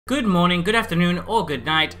Good morning, good afternoon, or good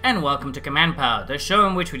night, and welcome to Command Power, the show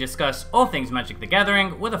in which we discuss all things Magic the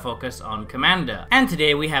Gathering with a focus on Commander. And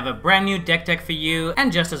today we have a brand new deck for you,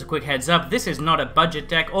 and just as a quick heads up, this is not a budget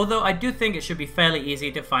deck, although I do think it should be fairly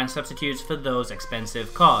easy to find substitutes for those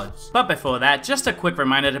expensive cards. But before that, just a quick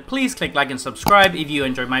reminder to please click like and subscribe if you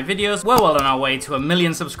enjoy my videos. We're well on our way to 1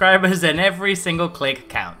 million subscribers and every single click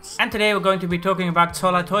counts. And today we're going to be talking about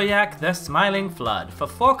Xolatoyac, the Smiling Flood. For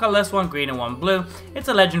 4 colors, 1 green and 1 blue, it's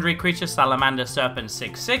a legendary creature Salamander Serpent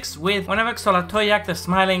 6/6 with whenever Xolatoyac the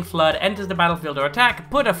Smiling Flood enters the battlefield or attack,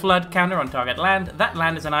 put a flood counter on target land. That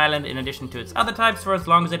land is an island in addition to its other types for as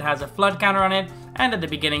long as it has a flood counter on it, and at the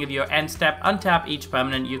beginning of your end step, untap each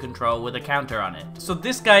permanent you control with a counter on it. So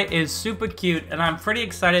this guy is super cute, and I'm pretty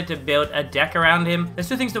excited to build a deck around him. There's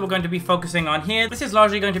 2 things that we're going to be focusing on here. This is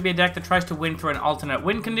largely going to be a deck that tries to win through an alternate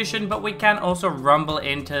win condition, but we can also rumble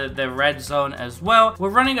into the red zone as well. We're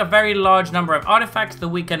running a very large number of artifacts that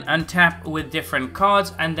we can untap with different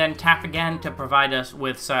cards, and then tap again to provide us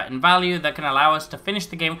with certain value that can allow us to finish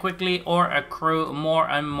the game quickly or accrue more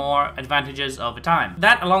and more advantages over time.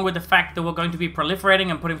 That, along with the fact that we're going to be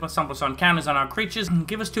proliferating and putting +1/+1 counters on our creatures,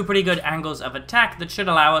 give us 2 pretty good angles of attack that should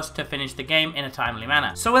allow us to finish the game in a timely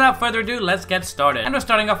manner. So without further ado, let's get started. And we're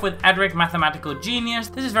starting off with Adric, Mathematical Genius.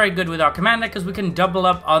 This is very good with our commander because we can double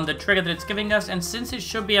up on the trigger that it's giving us, and since it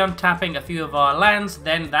should be untapping a few of our lands,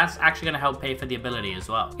 then that's actually going to help pay for the ability as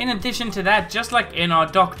well. In addition to that, just like in our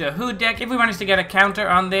Doctor Who deck, if we manage to get a counter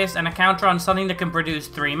on this and a counter on something that can produce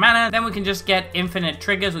 3 mana, then we can just get infinite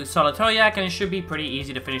triggers with Xolatoyac, and it should be pretty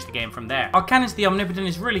easy to finish the game from there. Arcanus the Omnipotent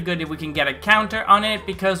is really good if we can get a counter on it,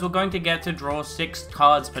 because we're going to get to draw 6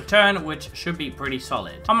 cards per turn, which should be pretty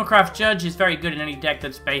solid. Homocraft Judge is very good in any deck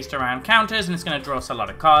that's based around counters, and it's going to draw us a lot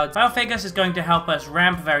of cards. Biophagus is going to help us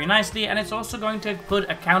ramp very nicely, and it's also going to put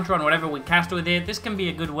a counter on whatever we cast with it. This can be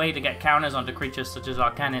a good way to get counters onto creatures such as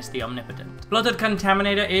Arcanus the Omnipotent. Blooded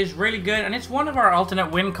Contaminator is really good, and it's one of our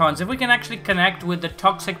alternate win cons. If we can actually connect with the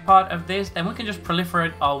toxic part of this, then we can just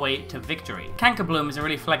proliferate our way to victory. Cankerbloom is a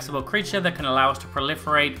really flexible creature that can allow us to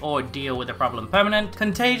proliferate or deal with a problem permanent.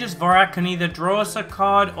 Contagious Vorak can either draw us a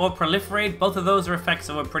card or proliferate. Both of those are effects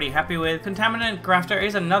that we're pretty happy with. Contaminant Grafter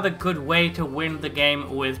is another good way to win the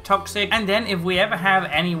game with Toxic, and then if we ever have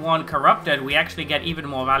anyone corrupted, we actually get even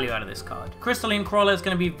more value out of this card. Crystalline Crawler is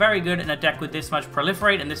going to be very good in a deck with this much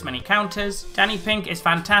proliferate and this many counters. Danny Pink is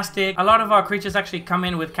fantastic. A lot of our creatures actually come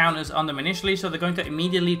in with counters on them initially, so they're going to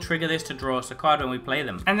immediately trigger this to draw us a card when we play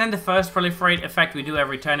them. And then the first proliferate effect we do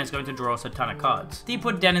every turn is going to draw us a ton of cards.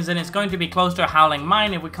 Deepwood Denizen is going to be close to a Howling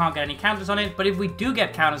Mine if we can't get any counters on it, but if we do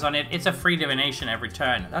get counters on it, it's a free divination every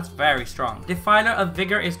turn. That's very strong. Defiler of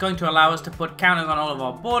Vigor is going to allow us to put counters on all of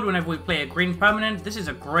our board whenever we play a green permanent. This is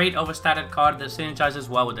a great overstated card that synergizes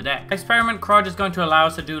well with the deck. Experiment Crudge is going to allow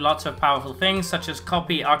us to do lots of powerful things, such as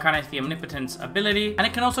copy Arcanus the Omnipotent's ability, and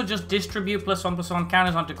it can also just distribute +1/+1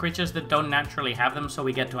 counters onto creatures that don't naturally have them, so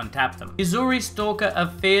we get to untap them. Izuri, Stalker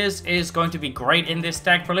of Fears is going to be great in this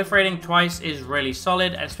deck. Proliferating twice is really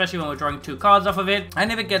solid, especially when we're drawing 2 cards off of it,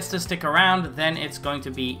 and if it gets to stick around, then it's going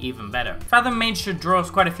to be even better. Fathom Mage should draw us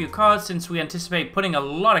quite a few cards since we anticipate putting a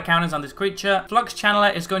lot of counters on this creature. Flux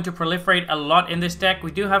Channeler is going to proliferate a lot in this deck.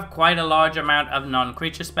 We do have quite a large amount of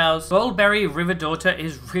non-creature spells. Goldberry River Daughter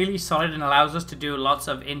is really solid and allows us to do lots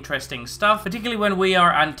of interesting stuff, particularly when we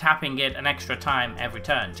are untapping it an extra time every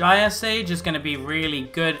turn. Jaya Sage is going to be really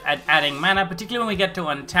good at adding mana, particularly when we get to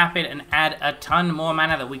untap it and add a ton more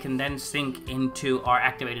mana that we can then sink into our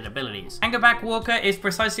activated abilities. Angerback Walker is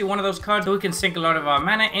precisely one of those cards that we can sink a lot of our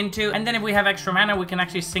mana into, and then if we have extra mana, we can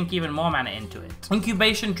actually sink even more mana into it.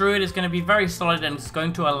 Incubation Druid is going to be very solid and it's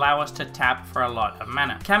going to allow us to tap for a lot of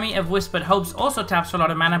mana. Kami of Whispered Hopes also taps for a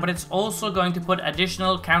lot of mana, but it's also going to put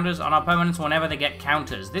additional counters on our permanents whenever they get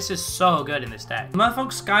counters. This is so good in this deck.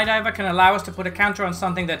 Merfolk Skydiver can allow us to put a counter on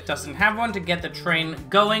something that doesn't have one to get the train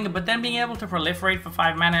going, but then being able to proliferate for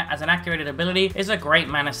 5 mana as an activated ability is a great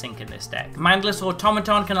mana sink in this deck. Mindless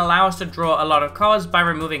Automaton can allow us to draw a lot of cards by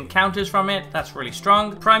removing counters from it. That's really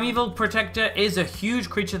strong. Primeval Protector is a huge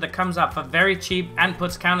creature that comes up for very cheap and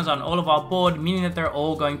puts counters on all of our board, meaning that they're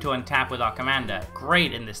all going to untap with our commander.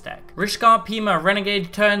 Great in this deck. Rishkar Pima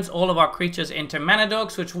Renegade turns all of our creatures into mana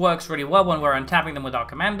dogs, which works really well when we're untapping them with our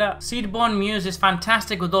commander. Seedborn Muse is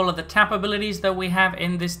fantastic with all of the tap abilities that we have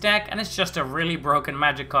in this deck, and it's just a really broken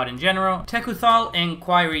magic card in general. Tekuthal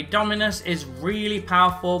Inquiry Dominus is really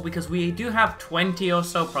powerful because we we do have 20 or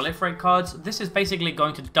so proliferate cards. This is basically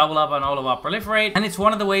going to double up on all of our proliferate, and it's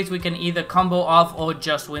one of the ways we can either combo off or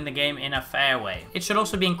just win the game in a fair way. It should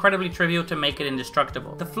also be incredibly trivial to make it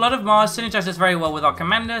indestructible. The Flood of Mars synergizes very well with our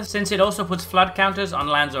commander, since it also puts flood counters on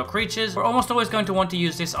lands or creatures. We're almost always going to want to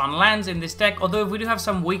use this on lands in this deck, although if we do have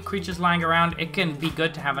some weak creatures lying around, it can be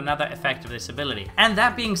good to have another effect of this ability. And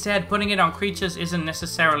that being said, putting it on creatures isn't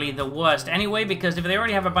necessarily the worst anyway, because if they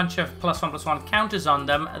already have a bunch of +1/+1 counters on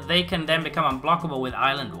them, they can then become unblockable with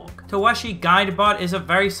Island Walk. Tawashi Guidebot is a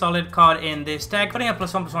very solid card in this deck. Putting a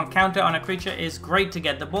 +1/+1 counter on a creature is great to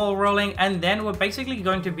get the ball rolling, and then we're basically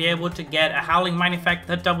going to be able to get a Howling Mine effect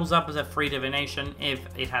that doubles up as a free divination if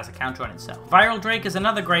it has a counter on itself. Viral Drake is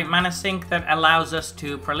another great mana sink that allows us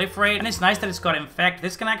to proliferate, and it's nice that it's got Infect.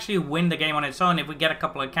 This can actually win the game on its own if we get a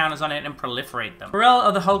couple of counters on it and proliferate them. Morel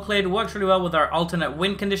of the Hulklid works really well with our alternate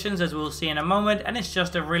win conditions, as we'll see in a moment, and it's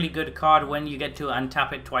just a really good card when you get to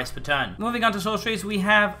untap it twice per turn. Moving on to sorceries, we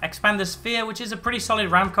have Expand the Sphere, which is a pretty solid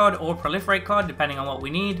ramp card or proliferate card, depending on what we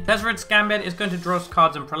need. Tezzeret Gambit is going to draw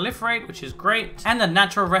cards and proliferate, which is great. And the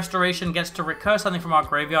Natural Restoration gets to recur something from our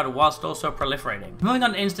graveyard whilst also proliferating. Moving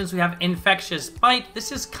on to instance, we have Infectious Bite.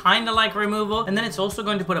 This is kind of like removal, and then it's also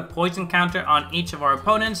going to put a poison counter on each of our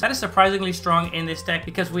opponents. That is surprisingly strong in this deck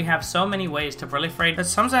because we have so many ways to proliferate that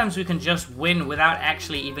sometimes we can just win without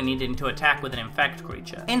actually even needing to attack with an infect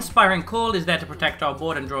creature. Inspiring Call is there to protect our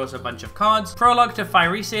board and draw us a bunch of cards. Prologue to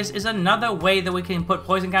Phyresis is another way that we can put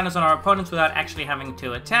poison counters on our opponents without actually having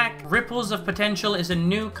to attack. Ripples of Potential is a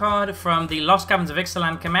new card from the Lost Caverns of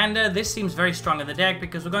Ixalan commander. This seems very strong in the deck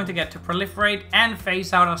because we're going to get to proliferate and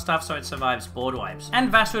face out our stuff so it survives board wipes.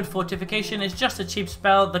 And Vastwood Fortification is just a cheap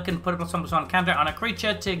spell that can put a +1/+1 counter on a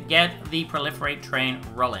creature to get the proliferate train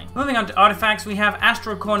rolling. Moving on to artifacts, we have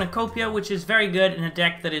Astral Cornucopia, which is very good in a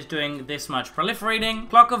deck that is doing this much proliferating.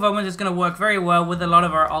 Clock of Omens is going to work very well with a lot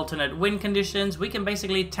of our alternate win conditions. We can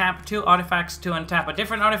basically tap 2 artifacts to untap a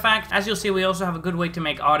different artifact. As you'll see, we also have a good way to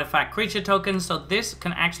make artifact creature tokens, so this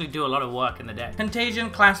can actually do a lot of work in the deck. Contagion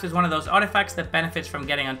Clasp is one of those artifacts that benefits from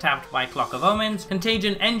getting untapped by Clock of Omens.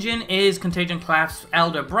 Contagion Engine is Contagion Clasp's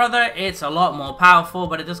elder brother. It's a lot more powerful,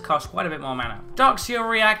 but it does cost quite a bit more mana. Darkseer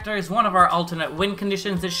Reactor is one of our alternate win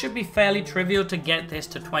conditions. It should be fairly trivial to get this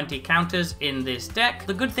to 20 counters in this deck.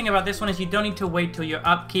 The good thing about this one is you don't need to wait till your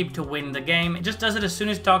upkeep to win the game. It just does it as soon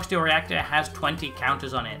as Darkseer Reactor has 20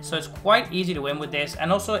 counters on it. So it's quite easy to win with this,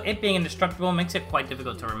 and also it being indestructible makes it quite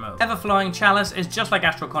difficult to remove. Everflowing Chalice is just like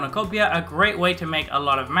Astral Cornucopia, a great way to make a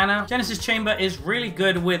lot of mana. Genesis Chamber is really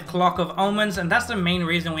good with Clock of Omens, and that's the main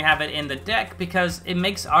reason we have it in the deck, because it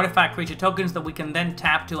makes artifact creature tokens that we can then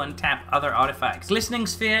tap to untap other artifacts. Glistening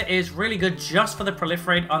Sphere is really good just for the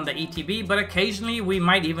proliferate on the ETB, but occasionally we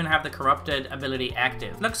might even have the corrupted ability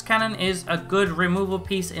active. Lux Cannon is a good removal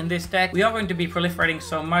piece in this deck. We are going to be proliferating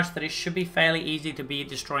so much that it should be fairly easy to be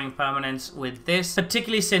destroying permanents with this,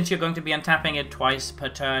 particularly since you're going to be untapping it twice per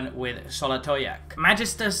turn with Xolatoyac.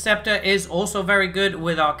 Magister's Scepter is also very good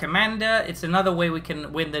with our commander. It's another way we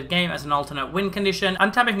can win the game as an alternate win condition.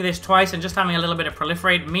 Untapping this twice and just having a little bit of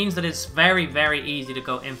proliferate means that it's very, very easy to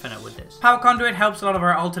go infinite with this. Power Conduit helps a lot of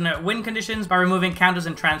our alternate win conditions by removing counters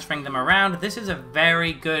and transferring them around. This is a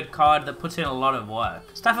very good card that puts in a lot of work.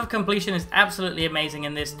 Staff of Completion is absolutely amazing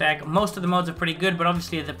in this deck. Most of the modes are pretty good, but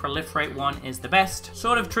obviously the proliferate one is the best.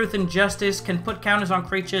 Sword of Truth and Justice can put counters on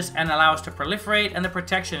creatures and allow us to proliferate, and the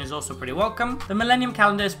protection is also pretty welcome. The Millennium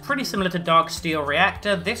Calendar is pretty similar to Darksteel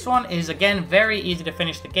Reactor. This one is again very easy to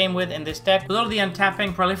finish the game with in this deck, with all of the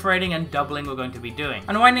untapping, proliferating, and doubling we're going to be doing.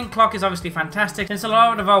 Unwinding Clock is obviously fantastic. Since a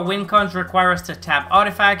lot of our win cons require us to tap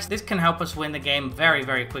artifacts, this can help us win the game very,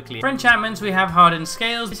 very quickly. For enchantments, we have Hardened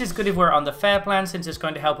Scales. This is good if we're on the fair plan, since it's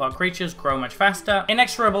going to help our creatures grow much faster.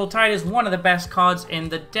 Inexorable Tide is one of the best cards in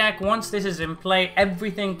the deck. Once this is in play,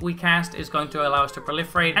 everything we cast is going to allow us to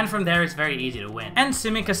proliferate, and from there it's very easy to win. And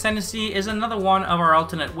Simic Ascendancy is another one of our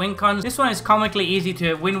alternate win cons. This one is comically easy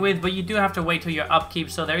to win with, but you do have to wait till your upkeep,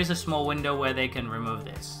 so there is a small window where they can remove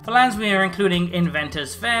this. For lands, we are including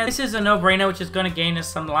Inventor's Fair. This is a no-brainer, which is going to gain us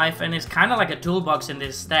some life, and it's kind of like a toolbox in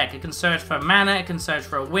this deck. It can search for mana, it can search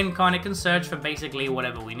for a win con, it can search for basically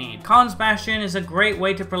whatever we need. Khan's Bastion is a great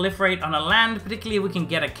way to proliferate on a land, particularly if we can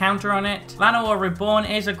get a counter on it. Llanowar Reborn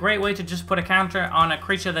is a great way to just put a counter on a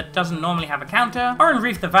creature that doesn't normally have a counter. Or in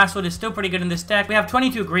Reef the Vassal is still pretty good in this deck. We have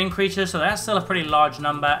 22 green creatures, so that's still a pretty large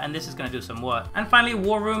number, and this is going to do some work. And finally,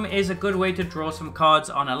 War Room is a good way to draw some cards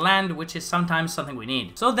on a land, which is sometimes something we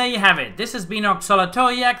need. So there you have it. This has been our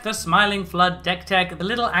Xolatoyac, the Smiling Flood deck tech, the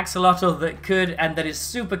little axolotl that could and that is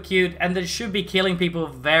super cute and that should be killing people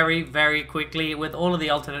very, very quickly with all of the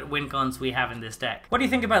alternate win cons we have in this deck. What do you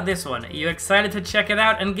think about this one? Are you excited to check it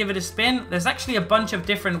out and give it a spin? There's actually a bunch of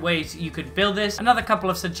different ways you could build this. Another couple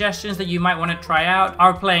of suggestions that you might want to try out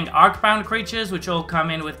are playing Arcbound creatures, which all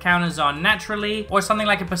come in with counters on naturally, or something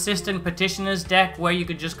like a Persistent Petitioners deck where you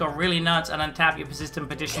could just go really nuts and untap your Persistent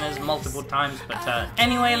Petitioners multiple times per turn.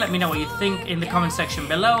 Anyway, let me know what you think in the comment section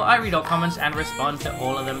below. I read all comments and respond to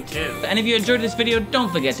all of them too. And if you enjoyed this video,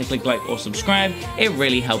 don't forget to click like or subscribe. It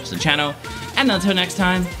really helps the channel. And until next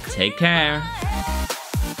time, take care.